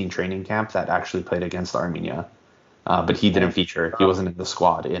under 18 training camp that actually played against Armenia. But he didn't feature. He wasn't in the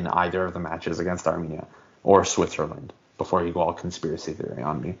squad in either of the matches against Armenia or Switzerland before you go all conspiracy theory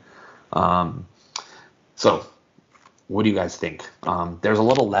on me. So what do you guys think? There's a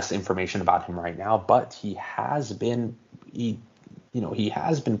little less information about him right now, but he has been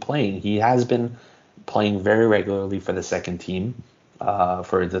playing. He has been playing very regularly for the second team,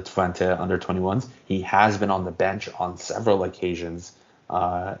 for the Twente under 21s. He has been on the bench on several occasions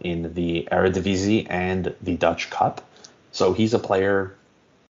in the Eredivisie and the Dutch Cup. So he's a player,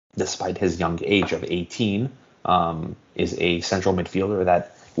 despite his young age of 18, is a central midfielder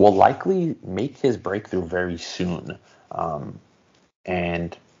that will likely make his breakthrough very soon.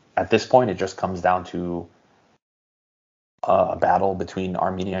 And at this point, it just comes down to a battle between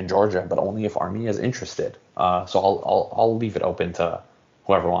Armenia and Georgia, but only if Armenia is interested. So I'll leave it open to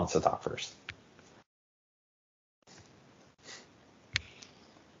whoever wants to talk first.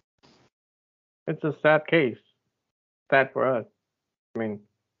 It's a sad case. Sad for us. I mean,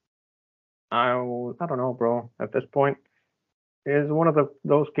 I don't know, bro. At this point, it's one of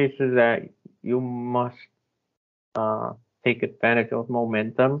those cases that you must take advantage of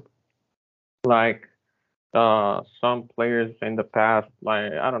momentum. Like some players in the past,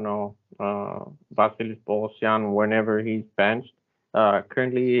 like I don't know, Vasilis Bolosyan, whenever he's benched.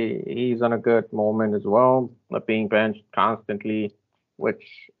 Currently, he's on a good moment as well, being benched constantly, which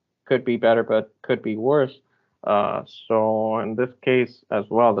could be better, but could be worse. So in this case as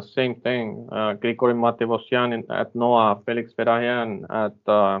well, the same thing. Grigory Matevosyan at Noah, Felix Verayan at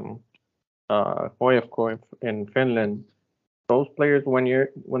Hoyevko in Finland. Those players,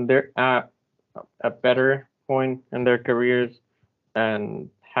 when they're at a better point in their careers and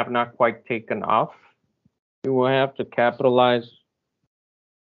have not quite taken off, you will have to capitalize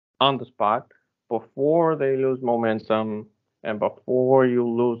on the spot before they lose momentum and before you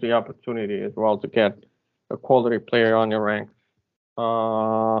lose the opportunity as well to get a quality player on your ranks.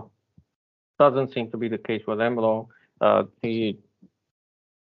 Doesn't seem to be the case with Embolo. I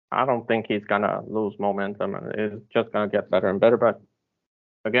don't think he's gonna lose momentum. It's just gonna get better and better. But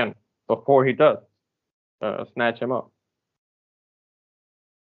again, before he does, snatch him up.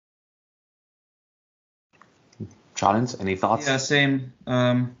 Challenge, any thoughts? Yeah, same.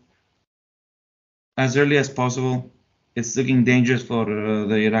 As early as possible. It's looking dangerous for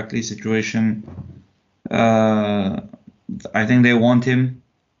the Irakli situation. I think they want him,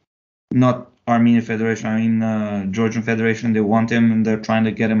 not Armenian Federation. I mean Georgian Federation. They want him, and they're trying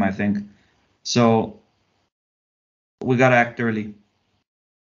to get him, I think. So we gotta act early.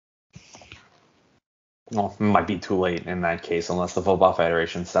 Well, it might be too late in that case, unless the Football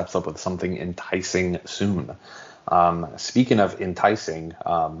Federation steps up with something enticing soon. Speaking of enticing,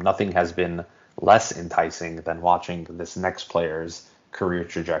 nothing has been less enticing than watching this next player's career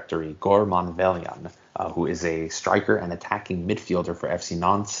trajectory, Gor Manvelian, who is a striker and attacking midfielder for FC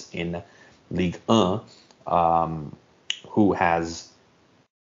Nantes in Ligue 1, who has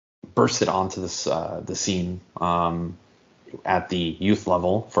bursted onto the scene at the youth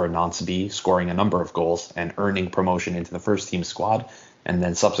level for Nantes B, scoring a number of goals and earning promotion into the first team squad, and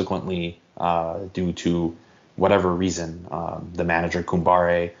then subsequently, due to whatever reason, the manager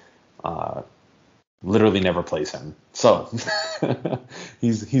Kumbare literally never plays him. So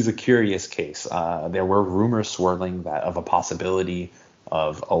he's a curious case. There were rumors swirling that of a possibility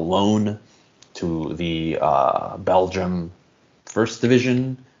of a loan to the Belgium First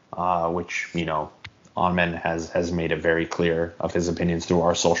Division, which, Onmen has made it very clear of his opinions through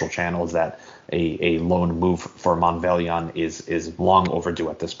our social channels that a loan move for Manvelian is long overdue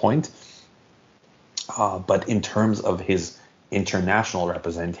at this point. But in terms of his international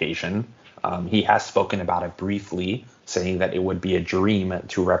representation, he has spoken about it briefly, saying that it would be a dream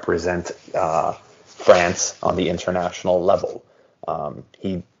to represent France on the international level.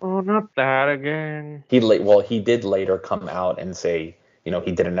 Not that again. He did later come out and say, he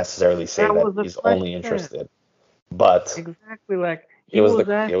didn't necessarily say that he's only interested, but exactly like he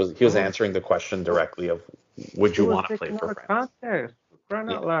was answering the question directly of, would you want to play for France?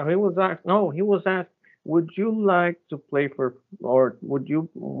 He was asked. would you like to play for, or what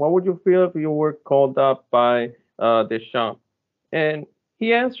would you feel if you were called up by Deschamps? And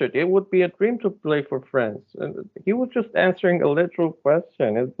he answered, it would be a dream to play for France. And he was just answering a literal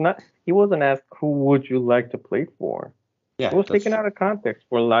question. It's not, he wasn't asked, who would you like to play for? Yeah, It was that's taken true. out of context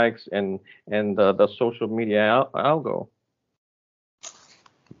for likes and the social media algo.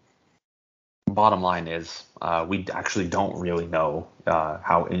 Bottom line is, we actually don't really know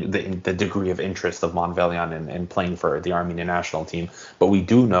how the degree of interest of Monvelian in playing for the Armenian national team, but we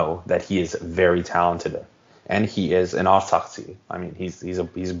do know that he is very talented, and he is an Artsakhi. I mean,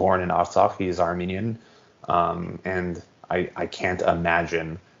 he's born in Artsakh. He is Armenian, and I can't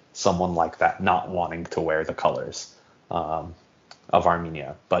imagine someone like that not wanting to wear the colors of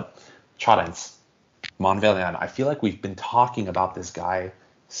Armenia. But Charents, Monvelian, I feel like we've been talking about this guy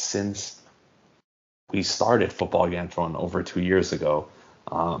since we started Football Yantron over 2 years ago.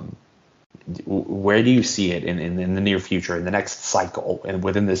 Where do you see it in the near future, in the next cycle, and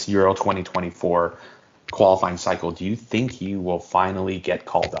within this Euro 2024 qualifying cycle? Do you think he will finally get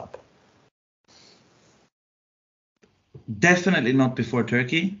called up? Definitely not before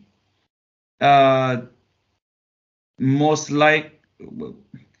Turkey. Most like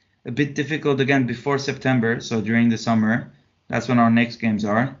a bit difficult again before September, so during the summer. That's when our next games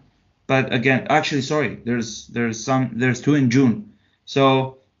are. But again, actually, sorry, there's two in June.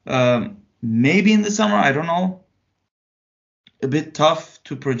 So maybe in the summer, I don't know. A bit tough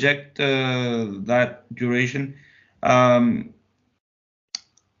to project that duration.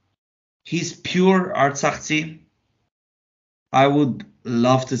 He's pure Artsakhi. I would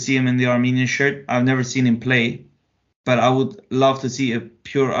love to see him in the Armenian shirt. I've never seen him play, but I would love to see a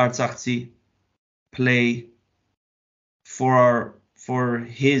pure Artsakhi play for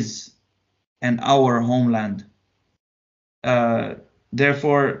his and our homeland.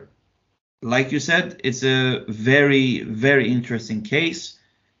 Therefore, like you said, it's a very, very interesting case.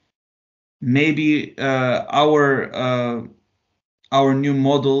 Maybe our new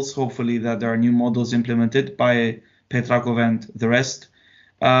models, hopefully that there are new models implemented by Petrakov and the rest,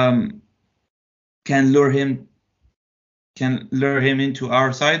 can lure him into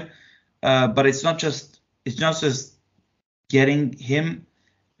our side. But it's not just getting him.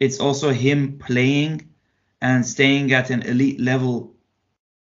 It's also him playing and staying at an elite level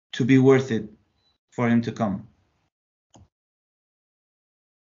to be worth it for him to come.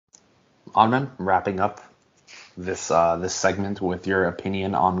 Armen, wrapping up this segment with your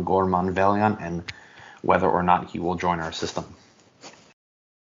opinion on Gorman Velian and whether or not he will join our system.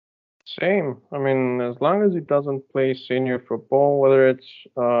 Same. I mean, as long as he doesn't play senior football, whether it's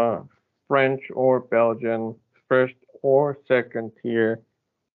French or Belgian, first or second tier,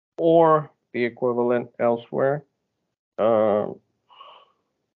 or the equivalent elsewhere, he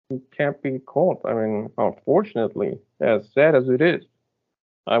can't be called. I mean, unfortunately, as sad as it is,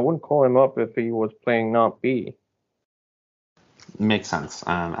 I wouldn't call him up if he was playing not B. Makes sense.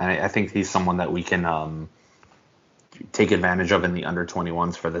 I think he's someone that we can take advantage of in the under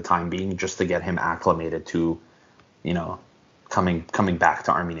 21s for the time being, just to get him acclimated to, coming back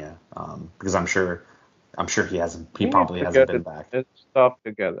to Armenia. Because I'm sure he probably hasn't been back. His stuff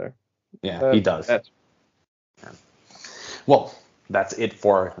together. Yeah, he does. Well, that's it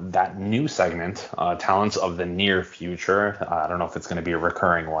for that new segment, Talents of the Near Future. I don't know if it's going to be a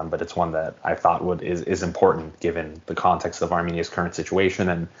recurring one, but it's one that I thought is important given the context of Armenia's current situation,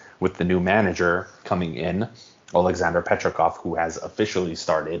 and with the new manager coming in, Alexander Petrakov, who has officially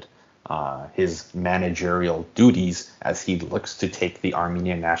started his managerial duties as he looks to take the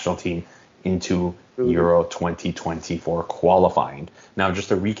Armenian national team into Euro 2024 qualifying. Now,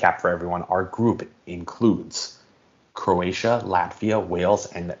 just a recap for everyone, our group includes Croatia, Latvia, Wales,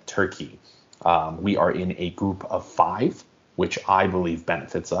 and Turkey. We are in a group of 5, which I believe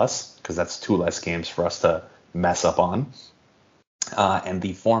benefits us because that's 2 less games for us to mess up on. And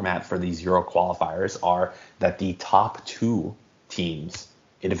the format for these Euro qualifiers are that the top 2 teams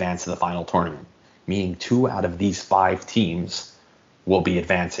advance to the final tournament, meaning 2 out of these 5 teams will be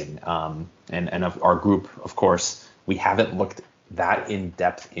advancing. And of our group, of course, we haven't looked that in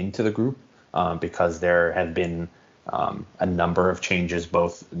depth into the group because there have been a number of changes,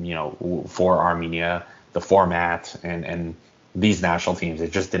 both for Armenia, the format, and these national teams.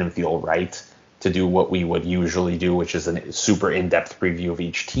 It just didn't feel right to do what we would usually do, which is a super in-depth preview of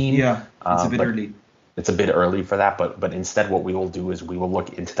each team. Yeah, it's a bit early. It's a bit early for that, but instead what we will do is we will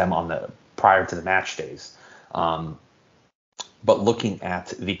look into them prior to the match days. But looking at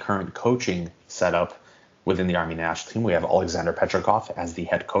the current coaching setup within the Armenian national team, we have Alexander Petrakov as the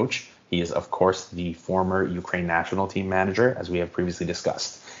head coach. He is, of course, the former Ukraine national team manager, as we have previously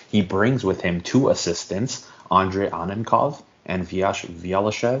discussed. He brings with him two assistants, Andrei Anenkov and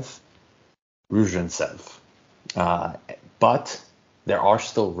Vyacheslav Ruzhentsev. But there are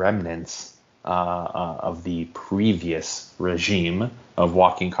still remnants of the previous regime of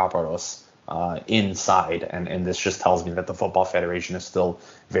Joaquin Caparros inside, and this just tells me that the Football Federation is still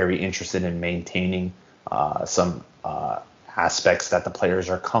very interested in maintaining some aspects that the players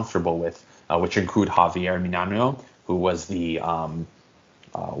are comfortable with, which include Javier Minano, who was the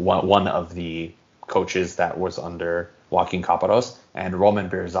one of the coaches that was under Joaquin Caparros, and Roman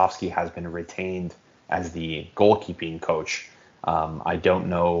Berezovsky has been retained as the goalkeeping coach. I don't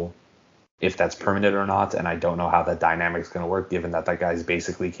know if that's permanent or not, and I don't know how that dynamic is going to work, given that guy's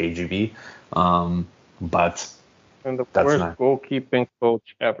basically KGB. But And the that's worst goalkeeping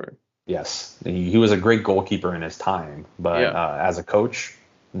coach ever. Yes, he was a great goalkeeper in his time, but as a coach,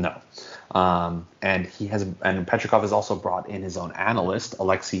 no. And Petrakov has also brought in his own analyst,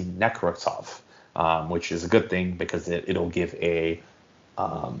 Alexei Nekrasov, which is a good thing because it'll give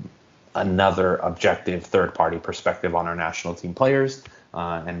another objective third-party perspective on our national team players,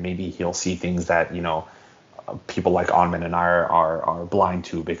 and maybe he'll see things that people like Armin and I are blind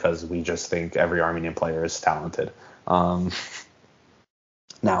to because we just think every Armenian player is talented.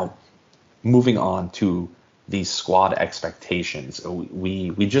 Now, moving on to the squad expectations,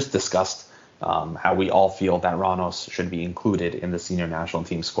 we just discussed how we all feel that Ranos should be included in the senior national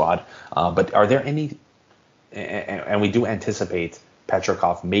team squad. But are there any, and we do anticipate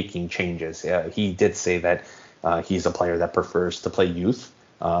Petrakov making changes. He did say that he's a player that prefers to play youth,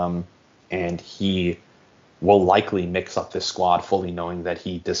 and he will likely mix up this squad, fully knowing that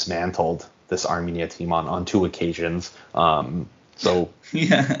he dismantled this Armenia team on two occasions. So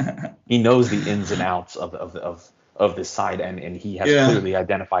he knows the ins and outs of this side, and he has clearly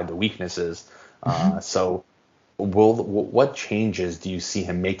identified the weaknesses. So what changes do you see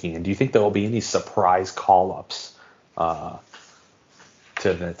him making, and do you think there will be any surprise call-ups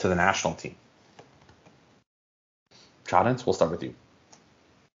to the national team? Chadens, we'll start with you.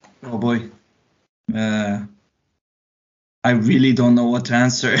 Oh boy, I really don't know what to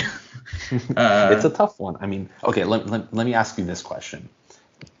answer. It's a tough one. I mean, okay, let me ask you this question.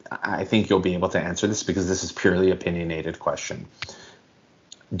 I think you'll be able to answer this because this is purely opinionated question.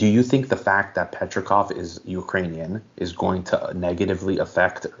 Do you think the fact that Petrakov is Ukrainian is going to negatively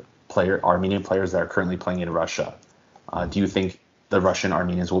affect Armenian players that are currently playing in Russia? Do you think the Russian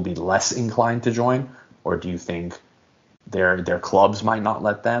Armenians will be less inclined to join, or do you think their clubs might not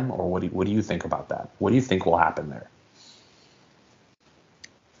let them, or what do you think about that? What do you think will happen there?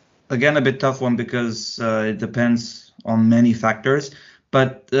 Again, a bit tough one because it depends on many factors.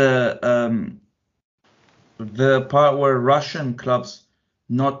 But the part where Russian clubs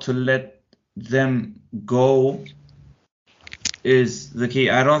not to let them go is the key.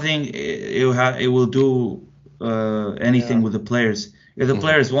 I don't think it will do anything with the players. If the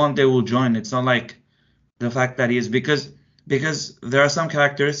players want, they will join. It's not like the fact that he is because there are some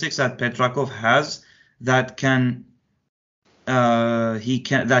characteristics that Petrakov has that he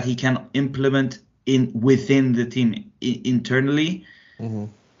can implement within the team internally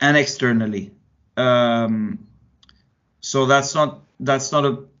and externally. So that's not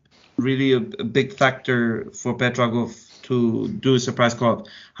really a big factor for Petrakov to do a surprise call-up.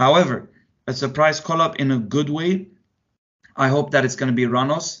 However, a surprise call-up in a good way, I hope that it's going to be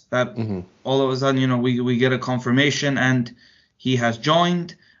Ranos, that all of a sudden, we get a confirmation and he has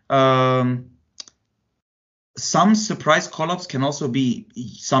joined. Some surprise call-ups can also be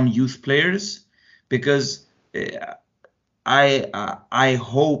some youth players, because I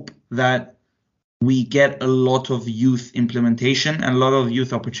hope that we get a lot of youth implementation and a lot of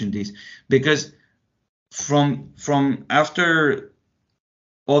youth opportunities, because from after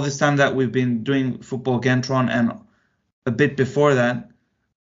all this time that we've been doing football Gentron and a bit before that,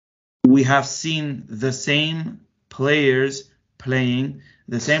 we have seen the same players playing,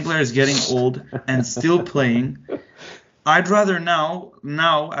 the same players getting old and still playing. I'd rather now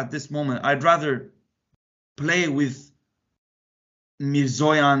at this moment, I'd rather play with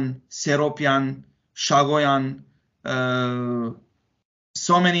Mirzoyan, Seropyan, Shagoyan,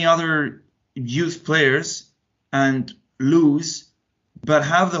 so many other youth players, and lose, but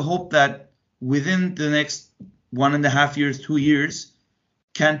have the hope that within the next 1.5 years, 2 years,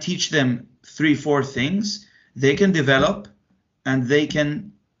 can teach them 3-4 things. They can develop and they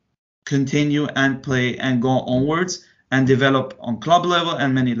can continue and play and go onwards and develop on club level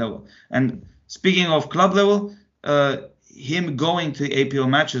and many level. And speaking of club level, him going to APO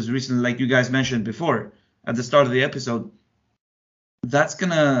matches recently, like you guys mentioned before at the start of the episode,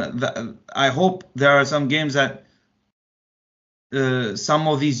 I hope there are some games that some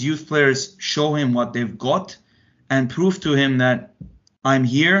of these youth players show him what they've got and prove to him that I'm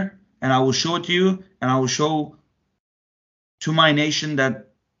here and I will show it to you and I will show to my nation that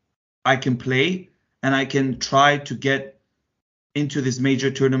I can play and I can try to get into this major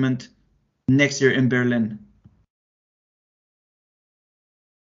tournament next year in Berlin.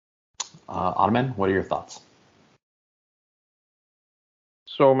 Ottoman, what are your thoughts?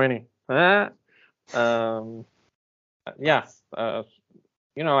 So many. Yeah. I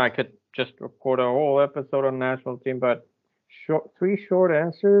could just record a whole episode on national team, but three short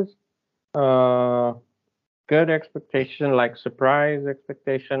answers. Good expectation, like surprise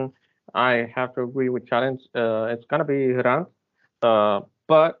expectation. I have to agree with challenge. It's gonna be Hrant,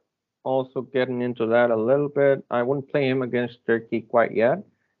 but also getting into that a little bit. I wouldn't play him against Turkey quite yet.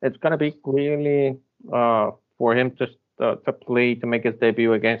 It's gonna be clearly for him to play to make his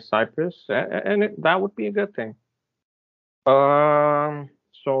debut against Cyprus, and that would be a good thing.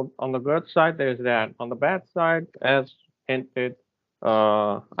 So on the good side, there's that. On the bad side, as hinted,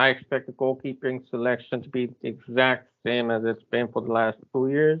 I expect the goalkeeping selection to be the exact same as it's been for the last 2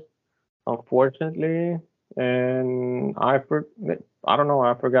 years, unfortunately. And I don't know,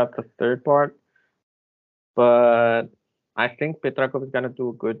 I forgot the third part, but I think Petrakov is gonna do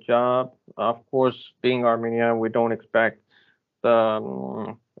a good job. Of course, being Armenia, we don't expect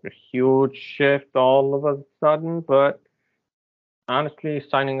a huge shift all of a sudden, but honestly,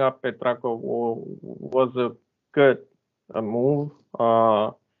 signing up Petrakov was a good move.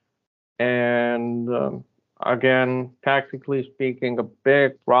 And again, tactically speaking, a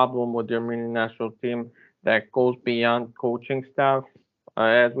big problem with the Armenian national team that goes beyond coaching staff.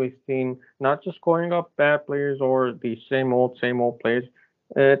 As we've seen, not just calling up bad players or the same old players.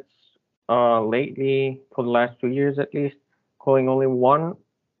 It's lately, for the last 2 years at least, calling only one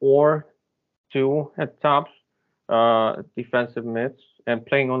or two at tops defensive mids and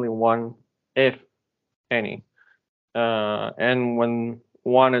playing only one, if any. And when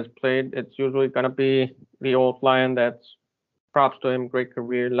one is played, it's usually going to be the old lion that's props to him, great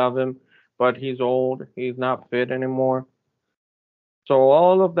career, love him, but he's old, he's not fit anymore. So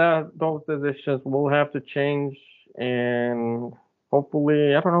all of those decisions will have to change, and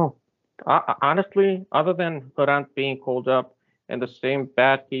hopefully, I don't know. Honestly, other than Hrant being called up and the same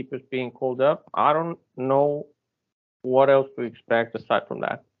bad keepers being called up, I don't know what else to expect aside from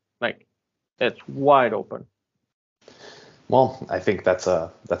that. Like, it's wide open. Well, I think that's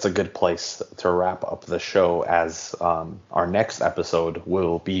a good place to wrap up the show, as our next episode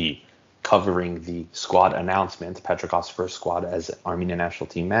will be covering the squad announcement, Petrakov's first squad as Armenian national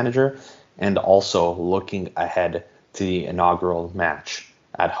team manager, and also looking ahead to the inaugural match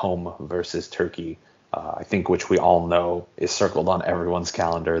at home versus Turkey. I think, which we all know is circled on everyone's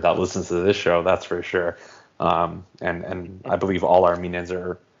calendar that listens to this show, that's for sure. And I believe all Armenians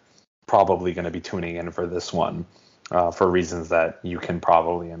are probably going to be tuning in for this one for reasons that you can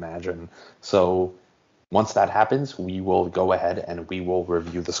probably imagine. So once that happens, we will go ahead and we will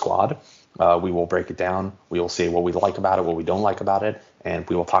review the squad. We will break it down. We will say what we like about it, what we don't like about it, and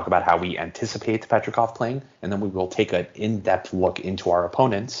we will talk about how we anticipate Petrakov playing, and then we will take an in-depth look into our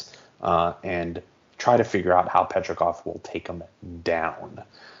opponents and try to figure out how Petrakov will take them down.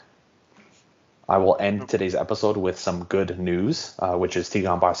 I will end today's episode with some good news, which is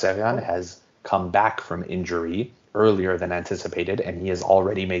Tigran Barseghian has come back from injury earlier than anticipated, and he has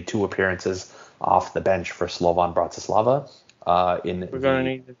already made 2 appearances off the bench for Slovan Bratislava. We're gonna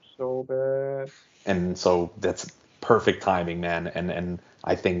need it so bad. And so that's perfect timing, man. And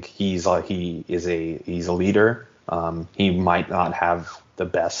I think he's a leader. He might not have the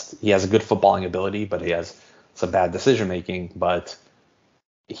best. He has a good footballing ability, but he has some bad decision making. But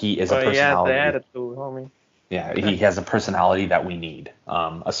he is a personality. He has the attitude, homie. Yeah, he has a personality that we need,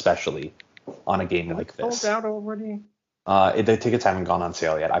 especially on a game like this. Sold out already? The tickets haven't gone on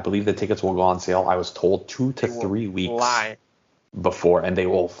sale yet. I believe the tickets will go on sale. I was told 2 to 3 weeks before, and they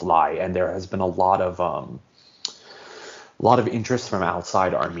will fly. And there has been a lot of interest from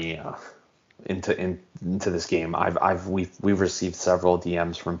outside Armenia into this game. We've received several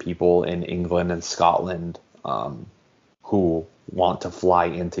DMs from people in England and Scotland who want to fly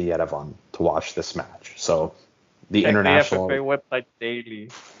into Yerevan to watch this match. So the international website daily.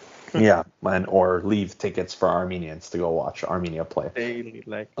 Yeah, or leave tickets for Armenians to go watch Armenia play. Daily,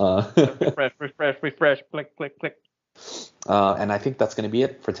 like refresh, click. And I think that's going to be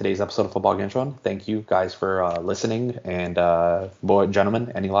it for today's episode of Football Gentron. Thank you guys for listening. And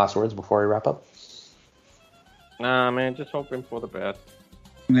gentlemen, any last words before we wrap up? Nah, man, just hoping for the best.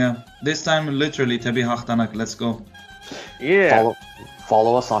 Yeah. This time, literally, Tebi Hachtanak. Let's go. Yeah.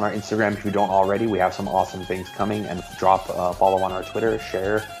 Follow us on our Instagram if you don't already. We have some awesome things coming, and follow on our Twitter,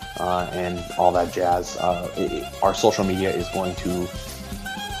 share, and all that jazz. Our social media is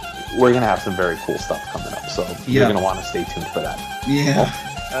we're going to have some very cool stuff coming up, so you're going to want to stay tuned for that. Yeah.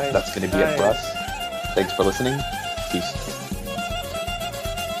 That's going to be it for us. Thanks for listening. Peace.